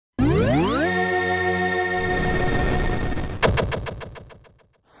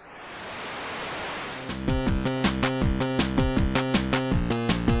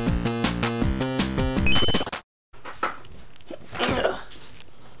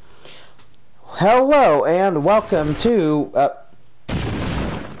Hello and welcome to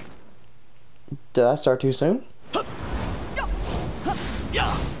did I start too soon?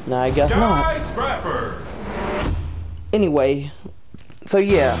 No, I guess not. Anyway, so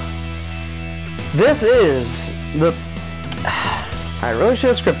yeah, this is the I really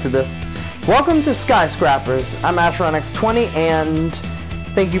should have scripted this. Welcome to Skyscrapers. I'm AcheronX20 and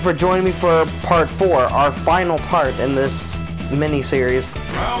thank you for joining me for part 4, our final part in this mini-series.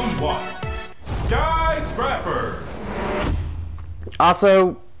 Round 1. Skyscraper.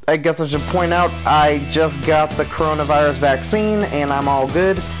 Also, I guess I should point out I just got the coronavirus vaccine and I'm all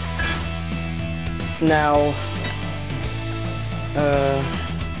good. Now, I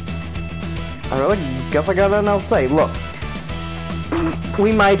really guess I got nothing else to say. Look,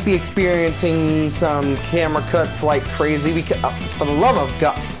 we might be experiencing some camera cuts like crazy because, for the love of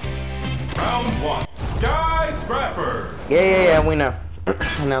God. Round 1. Skyscraper. Yeah, we know.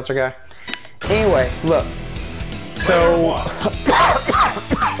 Announcer guy. Anyway, look. So,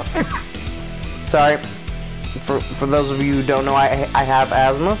 sorry. For those of you who don't know, I have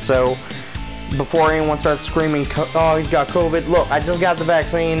asthma, so before anyone starts screaming, oh, he's got COVID, look, I just got the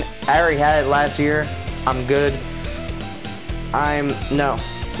vaccine. I already had it last year. I'm good. No.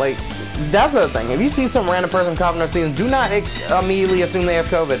 Like, that's the other thing. If you see some random person coughing their season, do not immediately assume they have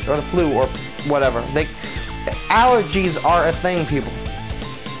COVID or the flu or whatever. Allergies are a thing, people.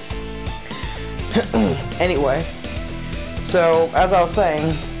 Anyway, so as I was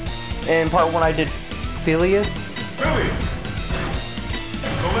saying, in part 1 I did Phileas.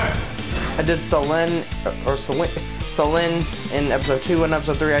 I did Selene in episode 2, and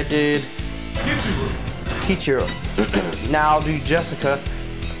episode 3 I did Kichiro. Now I'll do Jessica.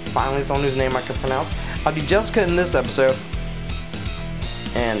 Finally, someone whose name I can pronounce. I'll do Jessica in this episode,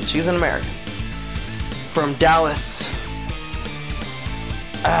 and she's an American from Dallas.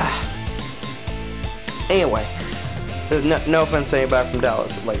 Anyway, no offense to anybody from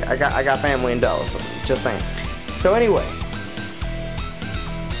Dallas. Like, I got family in Dallas, so just saying. So anyway,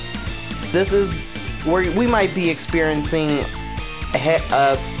 this is where we might be experiencing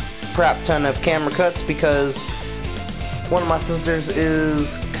a crap ton of camera cuts because one of my sisters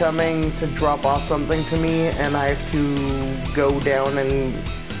is coming to drop off something to me, and I have to go down and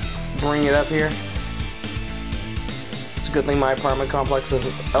bring it up here. It's a good thing my apartment complex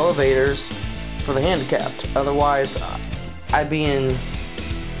has elevators for the handicapped. Otherwise, I'd be in.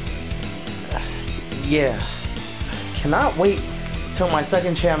 Yeah. Cannot wait till my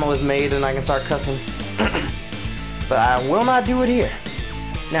second channel is made and I can start cussing. But I will not do it here.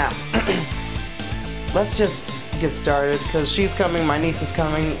 Now, let's just get started because she's coming, my niece is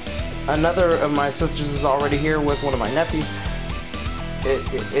coming, another of my sisters is already here with one of my nephews.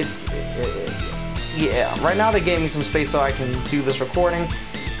 Yeah, right now they gave me some space so I can do this recording.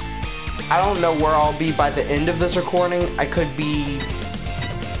 I don't know where I'll be by the end of this recording. I could be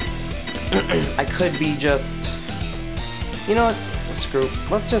just, you know what, screw,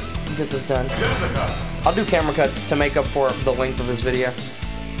 let's just get this done. I'll do camera cuts to make up for the length of this video.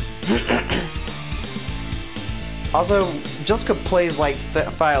 Also, Jessica plays like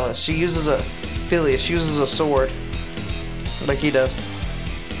Phileas. She uses a sword, like he does.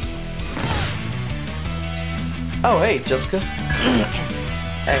 Oh, hey, Jessica.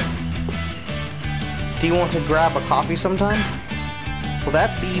 Hey. Do you want to grab a coffee sometime? Will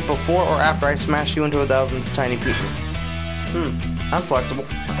that be before or after I smash you into 1,000 tiny pieces? I'm flexible.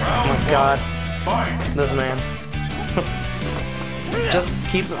 Oh my god. This man. Just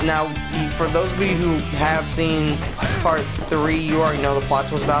keep it. Now, for those of you who have seen part 3, you already know the plot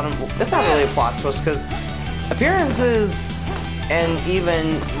twist about him. It's not really a plot twist, because appearances and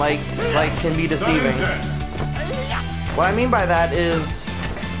even, like, can be deceiving. What I mean by that is,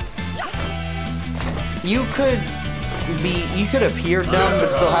 you could appear dumb but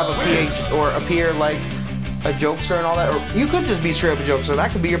still have a PH, or appear like a jokester and all that, or you could just be straight up a jokester.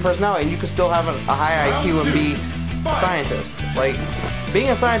 That could be your personality, and you could still have a high IQ and be a scientist. Like, being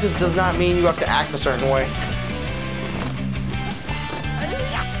a scientist does not mean you have to act a certain way.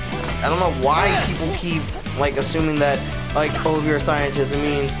 I don't know why people keep, like, assuming that, like, oh, if you're a scientist, it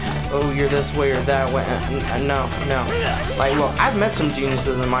means, oh, you're this way or that way. No. Like, look, I've met some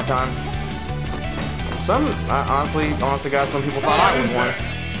geniuses in my time. Some, honestly, God, some people thought I was one.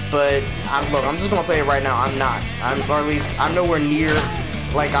 But, look, I'm just gonna say it right now, I'm not. Or at least, I'm nowhere near,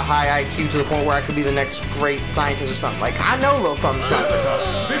 like, a high IQ to the point where I could be the next great scientist or something. Like, I know a little something.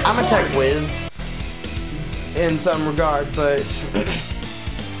 I'm a tech whiz in some regard, but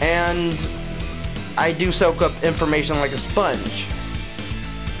and I do soak up information like a sponge.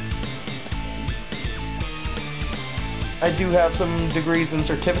 I do have some degrees and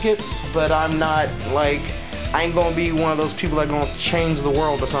certificates, but I'm not like, I ain't gonna be one of those people that gonna change the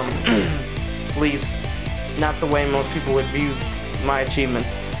world or something. At least, not the way most people would view my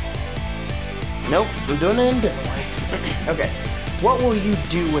achievements. Nope, I'm doing it in a different way. Okay, what will you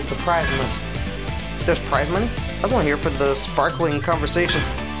do with the prize money? There's prize money? I was only here for the sparkling conversation.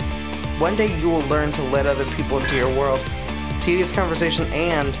 One day you will learn to let other people into your world. Tedious conversation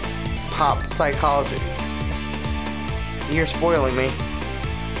and pop psychology. You're spoiling me.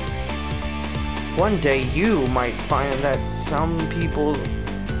 One day you might find that some people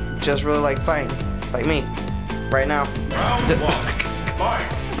just really like fighting. Like me. Right now. Round one. Fight.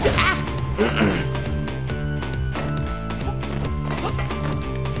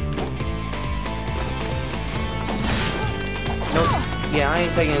 Nope. Yeah, I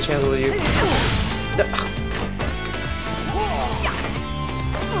ain't taking a chance with you.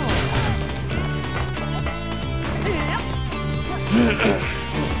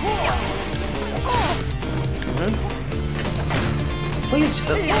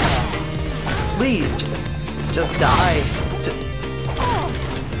 Please, just die.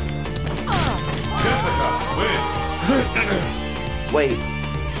 Jessica, win. Wait.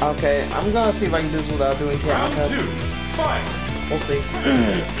 Okay, I'm gonna see if I can do this without doing camera Round cuts. 2. Fight. We'll see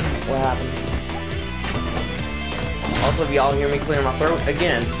what happens. Also, if y'all hear me clear my throat,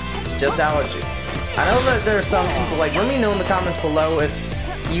 again, it's just allergy. I know that there are some people, like, let me know in the comments below if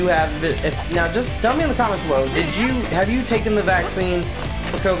you have, now just tell me in the comments below, have you taken the vaccine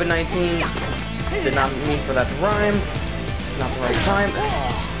for COVID-19? Did not mean for that to rhyme. It's not the right time.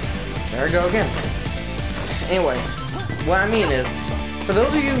 There we go again. Anyway, what I mean is, for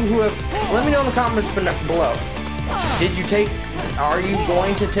those of you who have, let me know in the comments below. Are you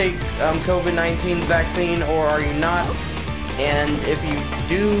going to take COVID-19's vaccine, or are you not? And if you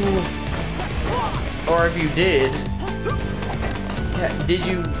do, or if you did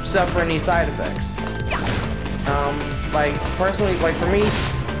you suffer any side effects? Like, personally, like for me,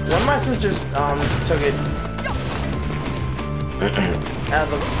 one of my sisters took it,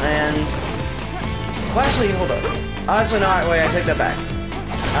 and, well, actually, hold up. Actually, no, wait, I take that back.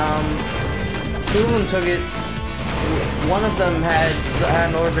 Two of them took it. One of them had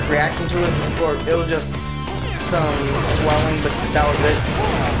an allergic reaction to it, or it was just some swelling, but that was it.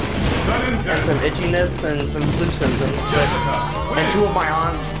 And some itchiness and some flu symptoms. And two of my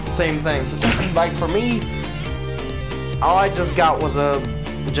aunts, same thing. Like for me, all I just got was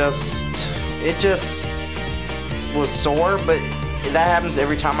it just was sore, but that happens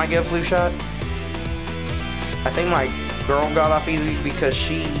every time I get a flu shot. I think my girl got off easy because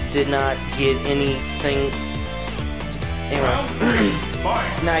she did not get anything. Anyway,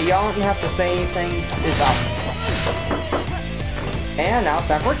 now y'all don't have to say anything. It's off. And now it's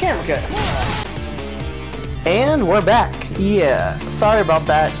time for a camera cut. And we're back. Yeah, sorry about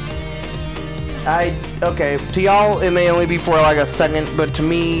that. Okay, to y'all it may only be for like a second, but to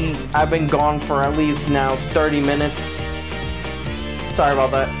me, I've been gone for at least now 30 minutes. Sorry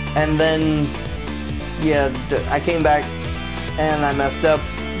about that. And then, yeah, I came back and I messed up.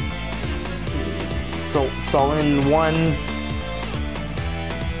 So in one,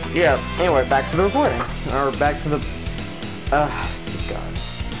 yeah, anyway, back to the recording, or back to the, God.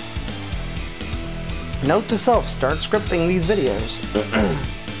 Note to self, start scripting these videos.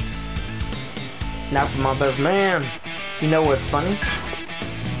 Now for my best man, you know what's funny?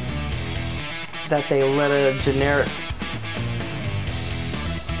 That they let a generic,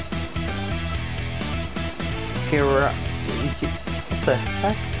 what the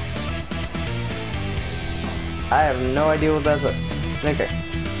heck? I have no idea what that's. Okay.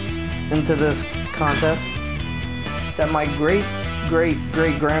 Into this contest that my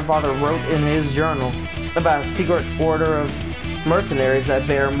great-great-great-grandfather wrote in his journal about a secret order of mercenaries that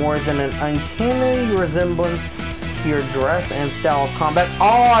bear more than an uncanny resemblance to your dress and style of combat.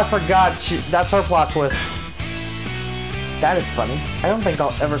 Oh, I forgot. That's her plot twist. That is funny. I don't think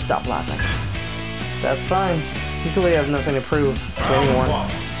I'll ever stop laughing. That's fine. He clearly has nothing to prove to anyone.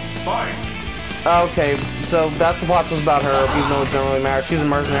 Okay, so that's the plot twist about her, even though it doesn't really matter. She's a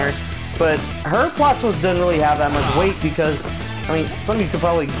mercenary. But her plot twist doesn't really have that much weight because, I mean, some of you could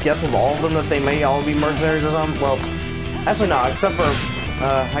probably guess with all of them that they may all be mercenaries or something. Well, actually not, except for,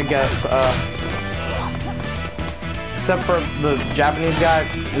 I guess, except for the Japanese guy,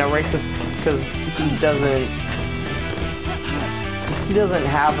 no racist, because he doesn't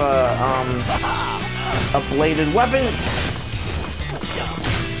have a bladed weapon.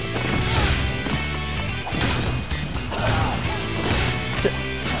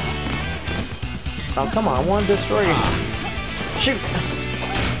 Oh, come on, I want to destroy you. Shoot!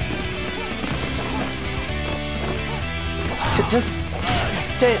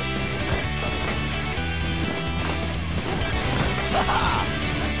 chance.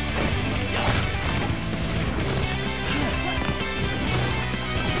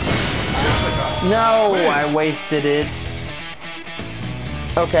 No, I wasted it.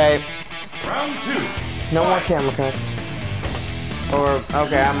 Okay. Round 2. No more camera cuts. Or,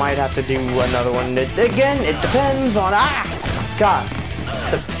 okay, I might have to do another one. Again, it depends on... God.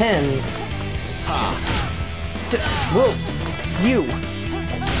 Depends. Whoa. You.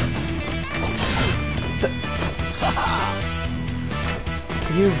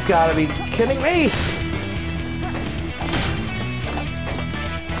 You've got to be kidding me.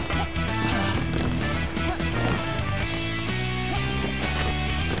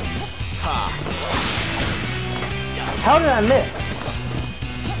 How did I miss?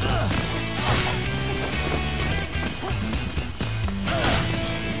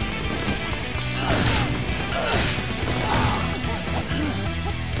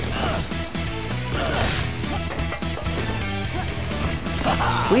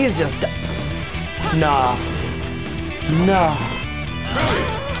 Please just... Nah. Nah.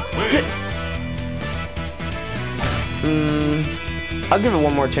 I'll give it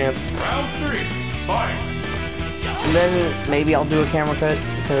one more chance. Round 3. Fight. And then maybe I'll do a camera cut,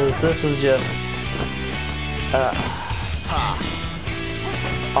 because this is just...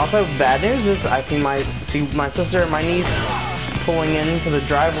 Also, bad news is I see my sister and my niece pulling into the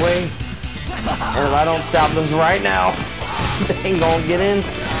driveway, and if I don't stop them right now, they ain't gonna get in.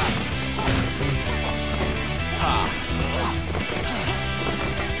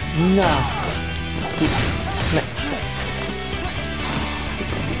 No.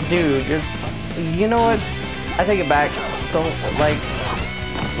 Dude, you know what? I take it back. So, like,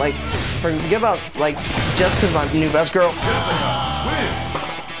 forget about, like, just because my new best girl.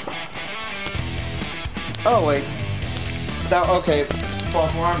 Oh, wait. That, okay.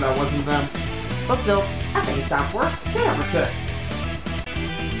 False alarm, that wasn't them. But still, I think it's time for a camera cut.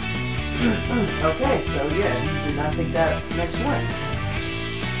 Okay, so yeah, you did not take that next one.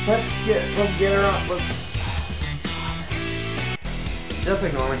 Let's get her up. Just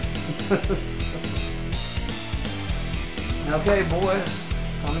ignore me. Okay, boys.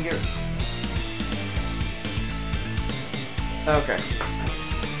 Time to get... Okay.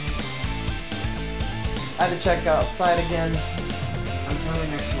 I had to check outside again. I'm currently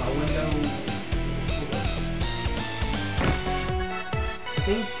next to my window. I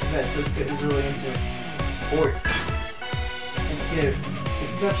think that this kid is really into it. Or it's good.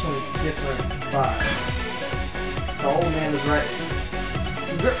 Exceptionally different vibe. The old man is right.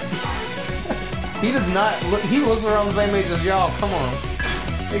 He does not look, he looks around the same age as y'all, come on.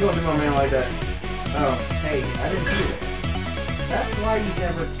 They gonna do my man like that. Oh, hey, I didn't see it. That's why you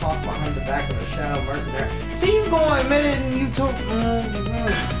never talk behind the back of a shadow mercenary. See, you go and admit it and you took,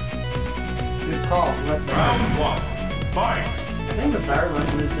 good call, Round 1. Fight. I think the better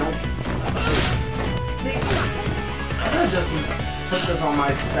lesson is don't... See, I'm gonna just put this on my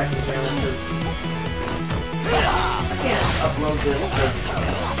second channel because I can't upload this to...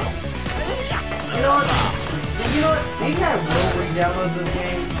 You know what? Maybe I will re-download this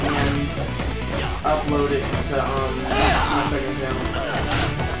game and upload it to my second channel.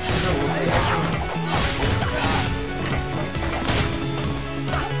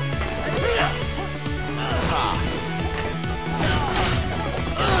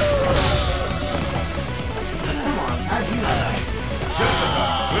 Come on, how'd you know?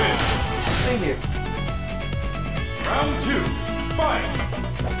 Thank you. Round 2. Fight.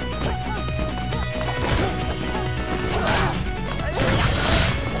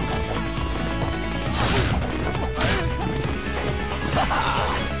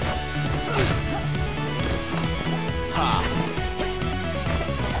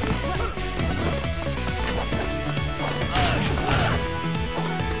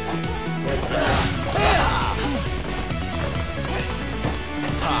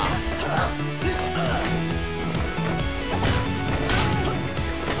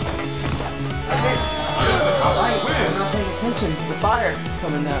 The fire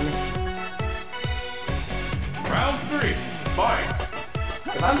coming at me. Round 3. Fight.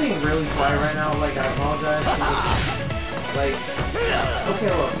 If I'm being really quiet right now, like, I apologize. Like,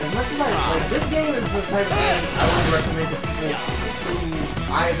 okay, look, as much as like, this game is the type of game I would recommend to people who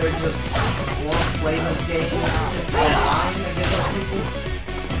either just want to play this game online against other people,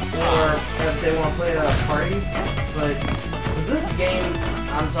 or if they want to play it at a party. But this game,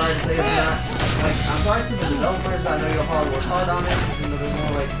 I'm sorry to say, it's not, like, I'm sorry to the developers, I know you'll probably work hard on it, you know, there's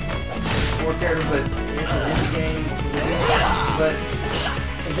more, like, more characters, but it's an indie game, but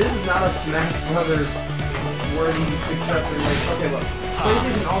this is not a Smash Brothers worthy successor. Like, okay, look,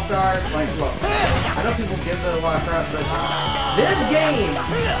 PlayStation All-Stars, like, look, I know people give it a lot of crap, but this game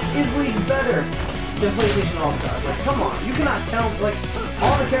is leagues better than PlayStation All-Stars. Like, come on, you cannot tell, like,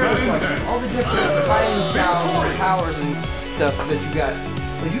 all the characters, like, all the different fighting styles and powers and stuff that you got.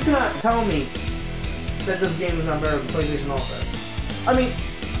 But you cannot tell me that this game is not better than PlayStation All-Stars. I mean,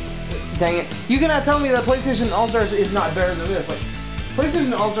 dang it. You cannot tell me that PlayStation All-Stars is not better than this. Like,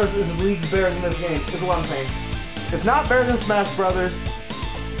 PlayStation All-Stars is leagues better than this game, is what I'm saying. It's not better than Smash Brothers,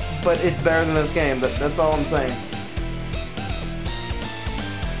 but it's better than this game. That's all I'm saying.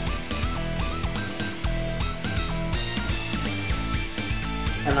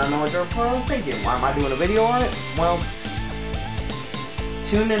 And I know what you're probably thinking. Why am I doing a video on it? Well,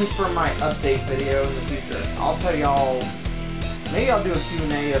 tune in for my update video in the future. I'll tell y'all. Maybe I'll do a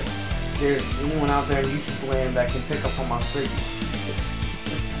Q&A if there's anyone out there in YouTube land that can pick up on my signal.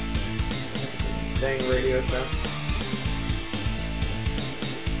 Dang radio show.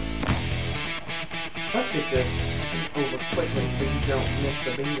 Let's get this over quickly so you don't miss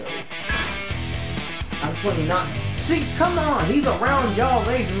the bingo. I'm 29. See, come on, he's around y'all's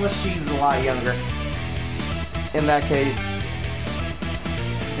age unless she's a lot younger. In that case,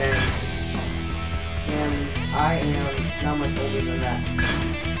 and I am not much older than that.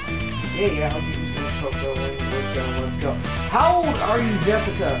 Yeah, I'll give you some Coco. Let's go. How old are you,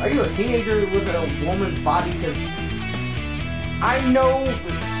 Jessica? Are you a teenager with a woman's body? Because I know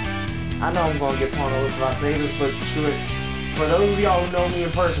I'm gonna get porno if I say this, but screw it. For those of y'all who know me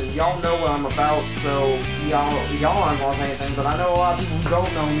in person, y'all know what I'm about, so y'all aren't gonna say anything, but I know a lot of people who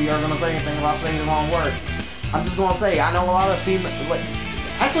don't know me are gonna say anything about saying the wrong word. I'm just gonna say, I know a lot of female, like,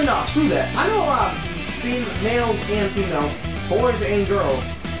 actually no, screw that. I know a lot of males and females, boys and girls,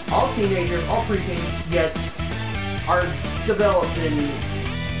 all teenagers, all preteens, yet are developed in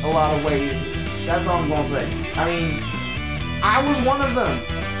a lot of ways. That's all I'm gonna say. I mean, I was one of them.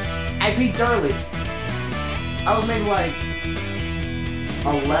 I peaked early. I was maybe like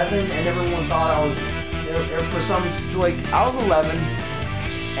 11, and everyone thought I was, for some, like, I was 11,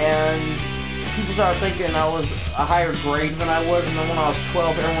 and people started thinking I was a higher grade than I was, and then when I was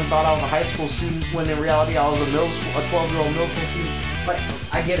 12, everyone thought I was a high school student, when in reality I was a 12-year-old middle school student. Like,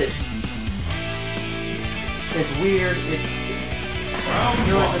 I get it. It's weird. You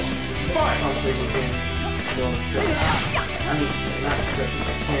know, like this. I mean, not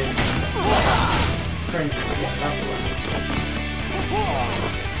cringe. Yeah, that's the one.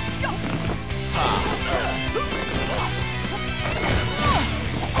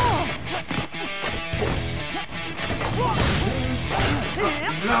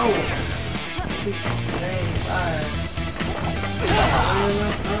 No!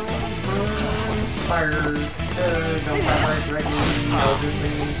 Fire. Don't fire directly. No, just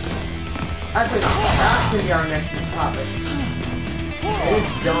singing. Actually, that could be our next topic.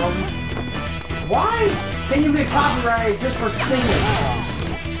 It's dumb. Why can you get copyrighted just for singing?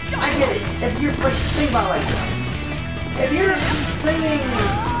 I get it. If you're, like, think about it like that. If you're singing,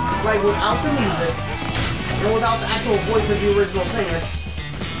 like, without the music, and without the actual voice of the original singer,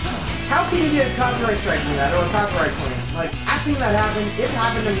 how can you get a copyright strike for that, or a copyright claim? Like, I've seen that happen. It's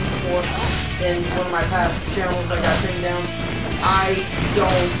happened to me before in one of my past channels that got taken down. I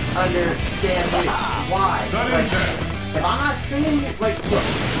don't understand it. Why? Like, if I'm not singing, like, look,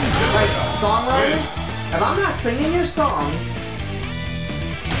 like, songwriters, if I'm not singing your song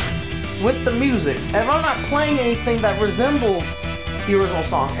with the music, if I'm not playing anything that resembles the original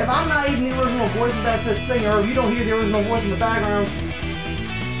song, if I'm not even the original voice of that singer, or you don't hear the original voice in the background,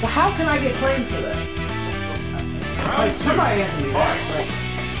 well, how can I get claimed for that? Like, somebody answer me that. Like,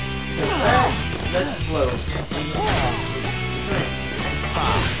 that just blows.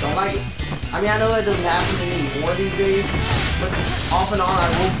 Don't like it. I mean, I know that doesn't happen to me more these days, but off and on I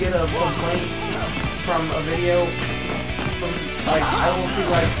will get a complaint from a video. Like, I will see,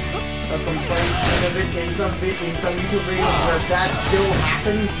 like, a complaint in some YouTube videos where that still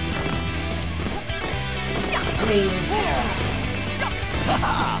happens. I mean,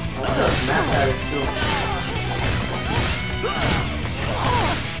 I wonder if Matt is still.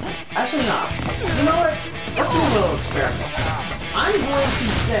 Actually, not. You know what? Let's do a little experiment. I'm going to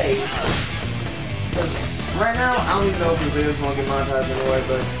say, because right now, I don't even know if this video is going to get monetized anyway,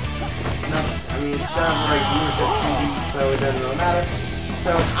 but, I mean, it's not like viewership TV, so it doesn't really matter.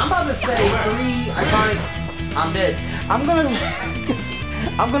 So, I'm about to say 3 iconic, I'm dead. I'm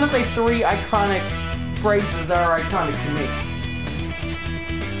gonna say 3 iconic phrases that are iconic to me.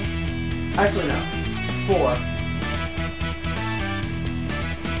 Actually, no. 4.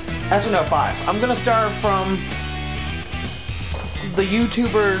 Actually, no, 5. I'm gonna start from the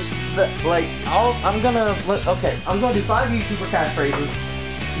YouTubers I'm gonna do 5 YouTuber catchphrases.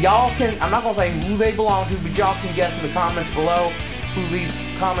 Y'all can, I'm not gonna say who they belong to, but y'all can guess in the comments below who these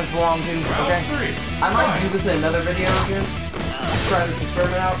comments belong to, okay? I might do this in another video again. Try this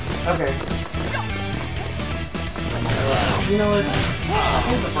experiment out. Okay. You know what? I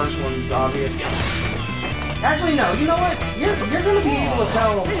think the first one's obvious. Actually, no. You know what? You're gonna be able to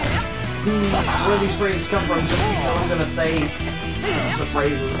tell where these phrases come from just because I'm gonna say the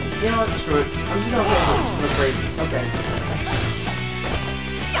phrases. You know what? Screw it. I'm just gonna say the phrases. Okay.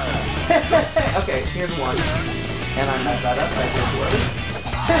 Okay. Here's one. And I messed that up. I did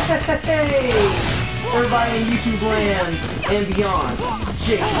hey! Everybody in YouTube land and beyond.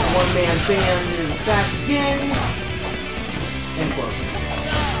 Jake's one-man band is back again. End quote.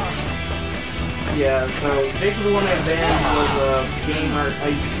 Yeah, so Jake the one-man band was a gamer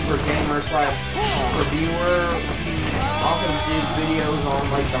slash reviewer. He also did videos on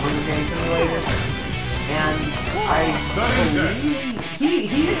like the Hunger Games simulators. And I believe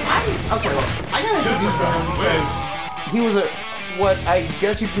okay, look, I gotta introduce him because he was what I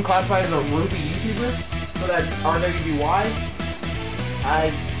guess you can classify as a Ruby YouTuber for that RWBY.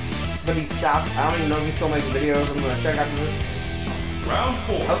 But he stopped. I don't even know if he's still making videos. I'm gonna check after this. Round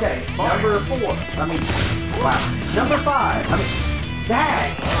 4. Okay, number 4. I mean, wow. Number 5. I mean,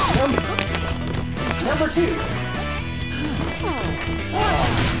 dang. Number 2.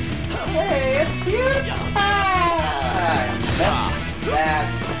 Hey, it's beautiful.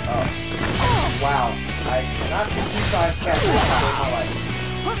 That's oh. Wow. I cannot do 2 sides catch in my life.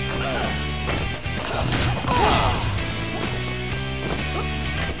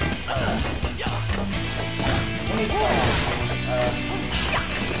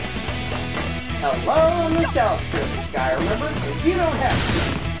 Hello, nostalgia guy, remember? If you don't have to.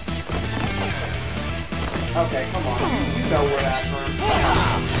 Okay, come on. You know where that's from.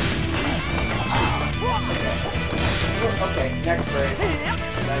 Okay, next phrase.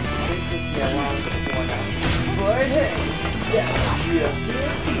 Yeah, well, but hey, yes, you are still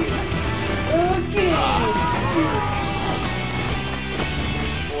here. Again.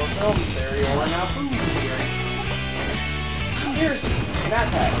 Or film theory, or now food theory. Here's that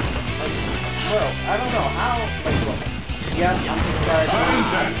pattern. Well, I don't know how. Look. Yes, I'm subscribed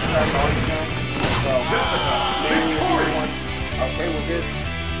all you know. So, maybe one. Okay, we're good.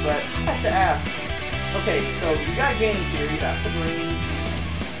 But I have to ask. Okay, so you got game theory, that's the green.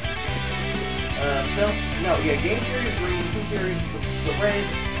 Game theory is green, food theory is the red,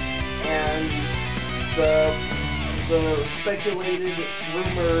 and the speculated,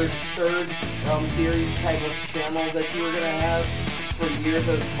 rumored third theory type of channel that you were gonna have for years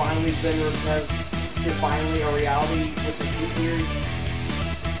has finally a reality with the food theory.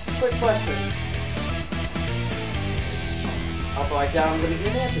 Quick question. Although I doubt I'm gonna get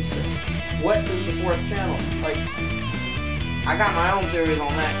an answer to this. What is the 4th channel? Like, I got my own theories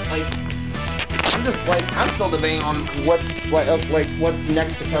on that. Like, I'm still debating on what's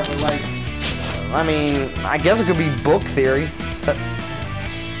next to cover. Like, I mean, I guess it could be book theory.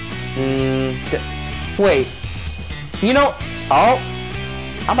 Wait, you know, I'm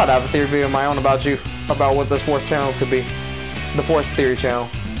about to have a theory video of my own about what this 4th channel could be, the 4th theory channel.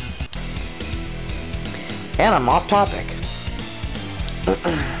 And I'm off topic.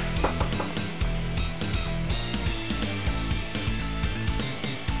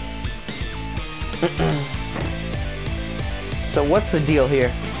 So what's the deal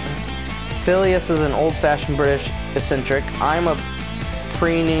here? Phileas is an old-fashioned British eccentric. I'm a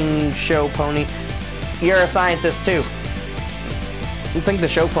preening show pony. You're a scientist too. You think the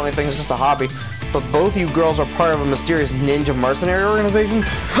show pony thing is just a hobby, but both you girls are part of a mysterious ninja mercenary organization?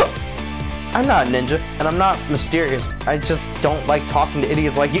 I'm not a ninja, and I'm not mysterious. I just don't like talking to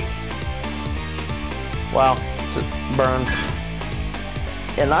idiots like you. Wow, just burn.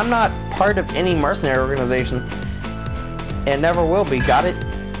 And I'm not part of any mercenary organization. And never will be, got it?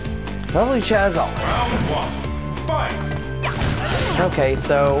 Lovely chat as always. Round 1. Fight! Okay,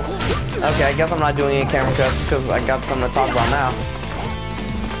 so... Okay, I guess I'm not doing any camera cuts because I got something to talk about now.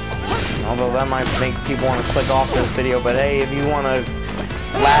 Although that might make people want to click off this video, but hey, if you want to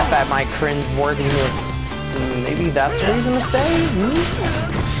laugh at my cringe-worthiness, maybe that's a reason to stay?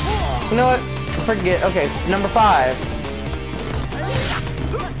 You know what? Forget. Okay, number 5.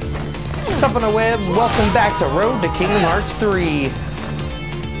 What's up on the webs? Welcome back to Road to Kingdom Hearts 3.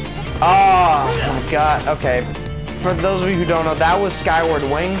 Oh my god. Okay. For those of you who don't know, that was Skyward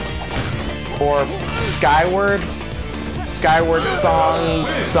Wing. Or Skyward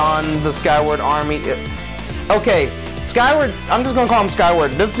Song, the Skyward Army. Okay, Skyward, I'm just gonna call him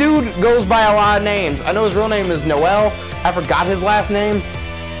Skyward. This dude goes by a lot of names. I know his real name is Noel. I forgot his last name.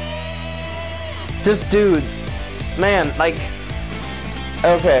 This dude, man, like,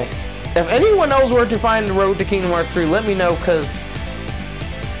 okay. If anyone knows where to find the Road to Kingdom Hearts 3, let me know, because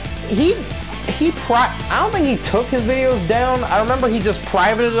I don't think he took his videos down. I remember he just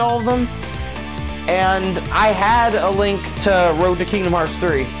privated all of them. And I had a link to Road to Kingdom Hearts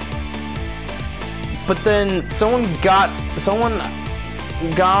 3. But then someone got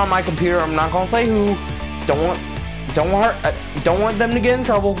on my computer, I'm not gonna say who, don't want them to get in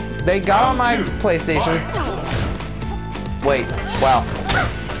trouble. They got on my PlayStation. Wait, wow.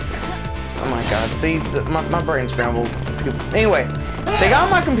 Oh my god, see, my brain scrambled. Anyway, they got on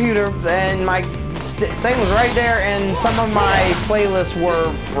my computer, and my thing was right there, and some of my playlists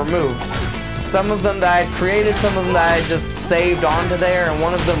were removed. Some of them that I had created, some of them that I just saved onto there, and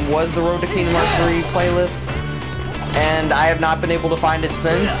one of them was the Road to Kingdom Hearts 3 playlist. And I have not been able to find it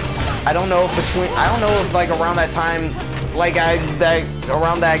since. I don't know if like around that time, like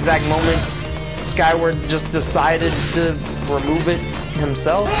around that exact moment, Skyward just decided to remove it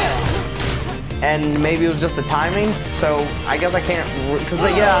himself. And maybe it was just the timing, so I guess I can't, because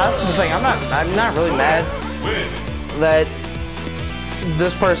yeah, that's the thing, I'm not really mad that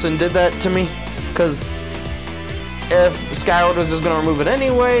this person did that to me, because if Skyward was just going to remove it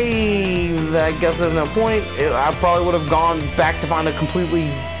anyway, I guess there's no point. I probably would have gone back to find a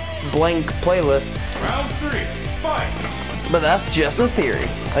completely blank playlist. Round 3, fight! But that's just a theory.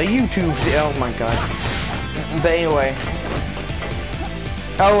 A YouTube, oh my god. But anyway.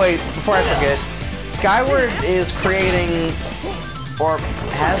 Oh wait, before I forget, Skyward is creating, or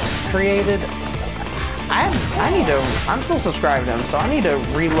has created, I'm still subscribed to him, so I need to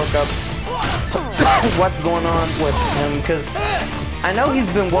re-look up what's going on with him, because I know he's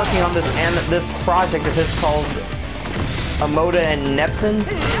been working on this project of his called Amoda and Nepson,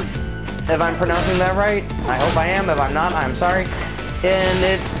 if I'm pronouncing that right. I hope I am. If I'm not, I'm sorry. And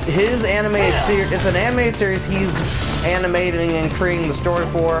it's his animated series. It's an animated series he's animating and creating the story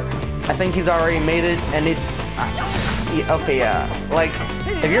for. I think he's already made it, and it's okay. Yeah, like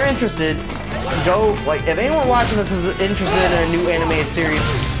if you're interested, go. Like if anyone watching this is interested in a new animated series,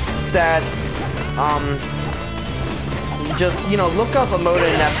 that's just look up Amoda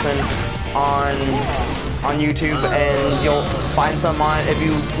and Nepson on YouTube, and you'll find some on.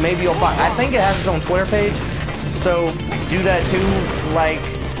 Maybe you'll find. I think it has its own Twitter page. So do that too, like,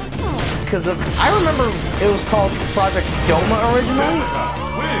 because I remember it was called Project Stoma originally,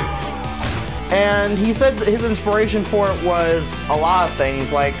 and he said that his inspiration for it was a lot of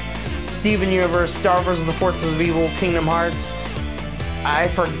things, like Steven Universe, Star Wars: The Forces of Evil, Kingdom Hearts. I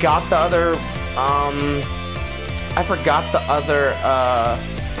forgot the other.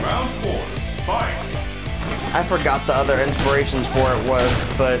 Round 4, fight! I forgot the other inspirations for it was,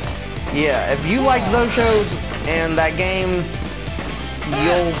 but yeah, if you like those shows and that game,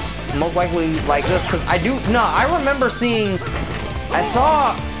 you'll most likely like this, because I remember seeing, I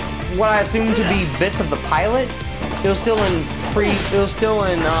saw what I assumed to be bits of the pilot. It was still in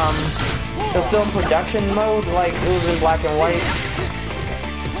production mode, like it was in black and white,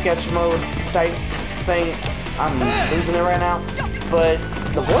 sketch mode type thing. I'm losing it right now, but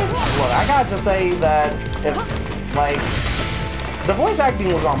the voice, look, I gotta just say that the voice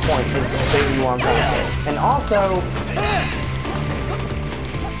acting was on point, is basically what I'm trying to say. And also,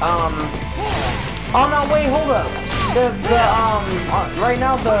 oh no, wait, hold up. Right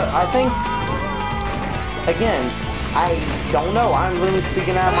now, I think, again, I don't know, I'm really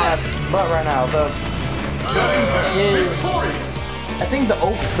speaking out of my butt right now. I think the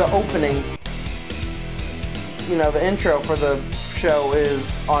opening, the intro for the show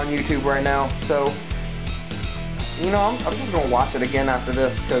is on YouTube right now, so I'm just gonna watch it again after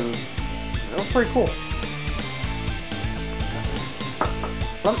this, because it was pretty cool.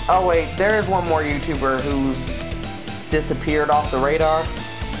 Oh wait, there is one more YouTuber who's disappeared off the radar,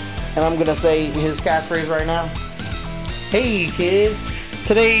 and I'm gonna say his catchphrase right now. Hey kids,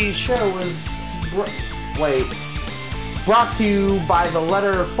 today's show is brought to you by the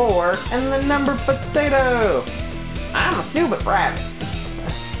letter 4 and the number potato. I'm a stupid rabbit.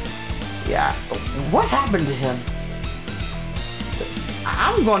 Yeah, what happened to him?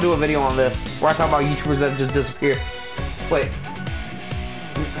 I'm going to do a video on this where I talk about YouTubers that just disappeared. Wait.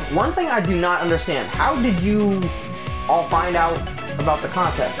 One thing I do not understand. How did you all find out about the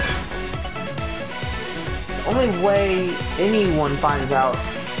contest? The only way anyone finds out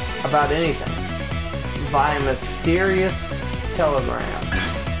about anything. Via mysterious telegram.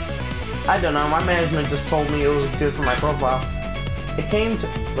 I don't know. My management just told me it was good for my profile. It came to...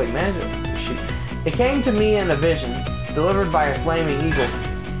 Wait, management? Shoot. It came to me in a vision. Delivered by a flaming eagle.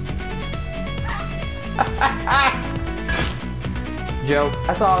 Joke.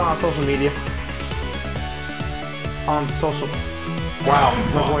 I saw it on social media. on social. Wow,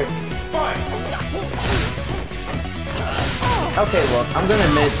 my voice. Fight! Okay, look, I'm gonna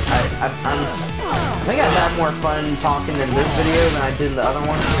admit, I think I've had more fun talking in this video than I did in the other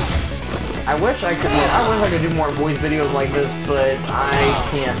one. I wish I could do more voice videos like this, but I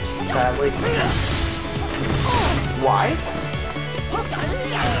can't, sadly. Why?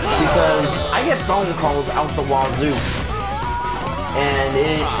 Because I get phone calls out the wazoo, and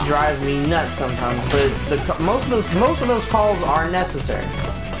it drives me nuts sometimes. But most of those calls are necessary.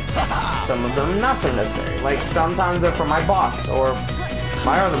 Some of them not so necessary. Like sometimes they're from my boss or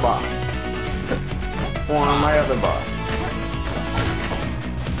my other boss, or my other boss.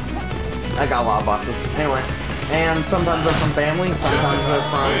 I got a lot of bosses. Anyway, and sometimes they're from family. Sometimes they're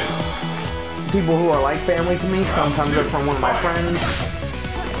from people who are like family to me. Sometimes they're from one of my friends.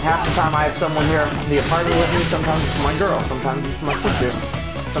 Half the time I have someone here at the apartment with me. Sometimes it's my girl. Sometimes it's my sisters.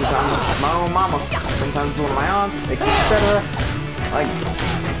 Sometimes it's my own mama. Sometimes it's one of my aunts, etc. Like,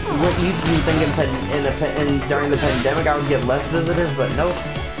 what you think during the pandemic I would get less visitors, but nope.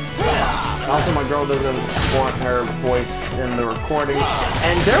 Also, my girl doesn't want her voice in the recording.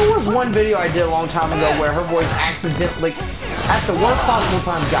 And there was one video I did a long time ago where her voice accidentally, at the worst possible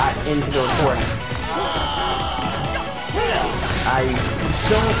time, got into the recording. I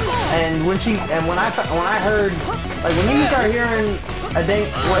don't. And when I heard, like when you start hearing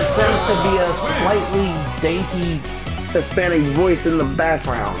what seems to be a slightly dainty Hispanic voice in the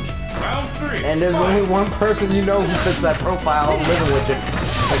background, and there's only one person you know who fits that profile living with it.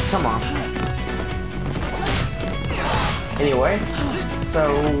 Like, come on. Anyway, so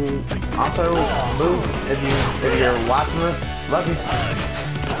also, Boo, if you're watching this, love you.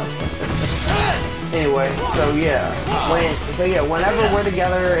 Anyway, so yeah, whenever we're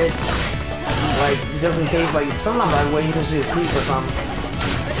together, it like just in case, like sometimes I wait until she's asleep or something,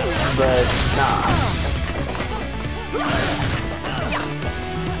 but nah.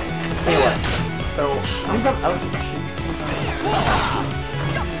 Anyway, so I'm gonna.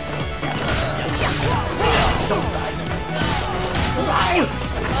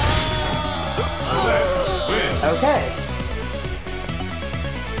 Okay.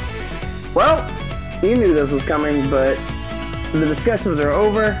 Well, you knew this was coming, but the discussions are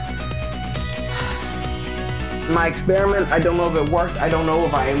over. My experiment, I don't know if it worked. I don't know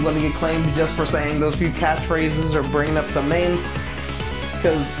if I am going to get claimed just for saying those few catchphrases or bringing up some names.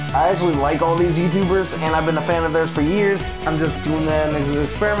 Because I actually like all these YouTubers, and I've been a fan of theirs for years. I'm just doing that as an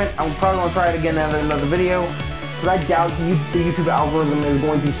experiment. I'm probably going to try it again in another video. But I doubt the YouTube algorithm is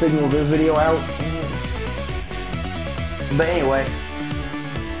going to signal this video out. But anyway.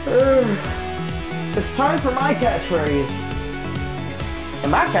 It's time for my catchphrase.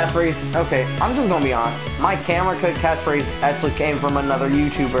 And my catchphrase, okay, I'm just gonna be honest. My camera cut catchphrase actually came from another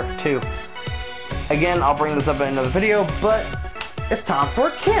YouTuber, too. Again, I'll bring this up in another video, but it's time for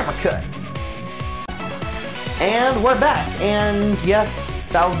a camera cut. And we're back. And yes,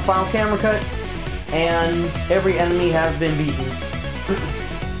 that was the final camera cut. And every enemy has been beaten.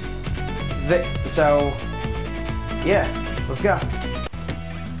 So, yeah, let's go.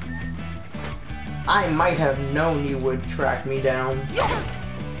 I might have known you would track me down.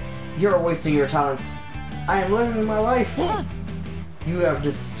 You're wasting your talents. I am living my life. You have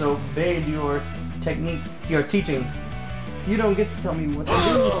just disobeyed your teachings. You don't get to tell me what to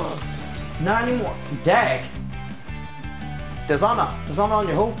do. Not anymore. Dag. Dishonor on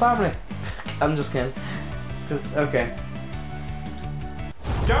your whole family. I'm just kidding. Okay.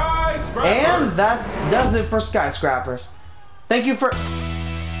 Skyscraper. And that does it for Skyscrapers. Thank you for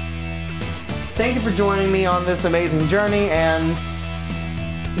joining me on this amazing journey, and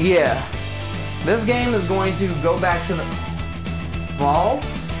yeah, this game is going to go back to the vault.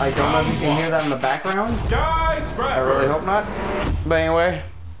 I don't know if you can hear that in the background. Skyscraper. I really hope not. But anyway,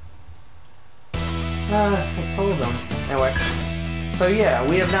 I told them. Anyway, so yeah,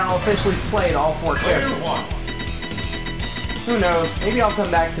 we have now officially played all 4 characters. Who knows? Maybe I'll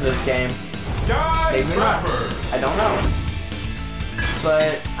come back to this game. Maybe not. I don't know.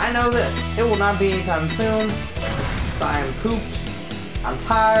 But I know this. It will not be anytime soon. I am pooped. I'm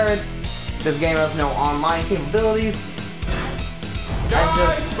tired. This game has no online capabilities.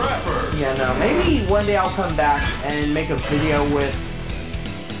 Yeah, no. Maybe one day I'll come back and make a video with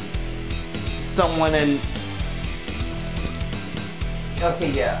someone and...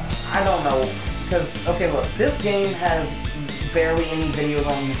 Okay, yeah. I don't know. Because, okay, look. This game has barely any videos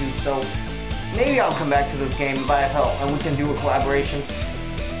on YouTube, so maybe I'll come back to this game if I have help and we can do a collaboration.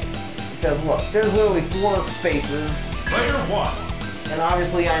 Because look, there's literally 4 spaces. Player 1. And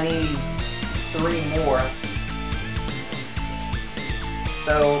obviously I need 3 more.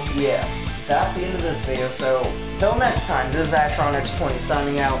 So, yeah. that's the end of this video. So, till next time, this is AcheronX20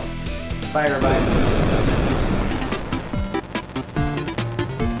 signing out. Bye, everybody.